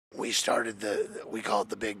we started we call it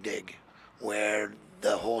the Big Dig, where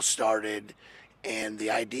the whole started. And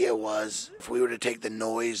the idea was if we were to take the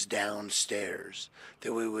noise downstairs,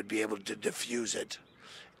 that we would be able to diffuse it,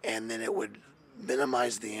 and then it would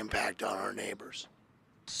minimize the impact on our neighbors.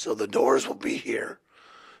 So the doors will be here.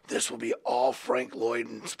 This will be all Frank Lloyd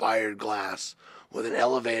inspired glass with an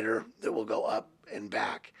elevator that will go up and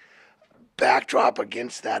back. Backdrop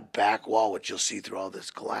against that back wall, which you'll see through all this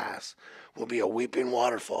glass, will be a weeping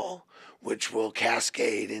waterfall, which will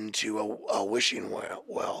cascade into a wishing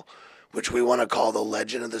well, which we want to call the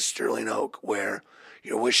Legend of the Sterling Oak, where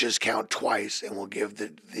your wishes count twice and will give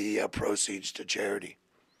the proceeds to charity.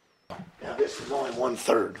 Now this is only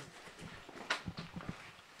 1/3.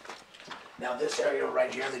 Now this area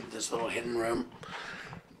right here, this little hidden room,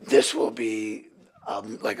 this will be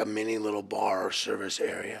like a mini little bar or service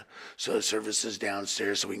area. So the service is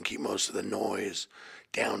downstairs, so we can keep most of the noise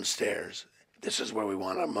downstairs. This is where we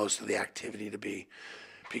want most of the activity to be,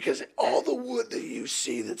 because all the wood that you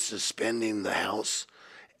see that's suspending the house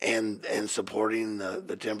and supporting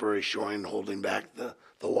the temporary shoring, holding back the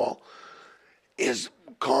wall, is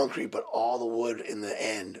concrete, but all the wood in the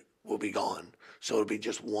end will be gone. So it'll be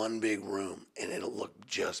just one big room, and it'll look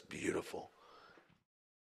just beautiful.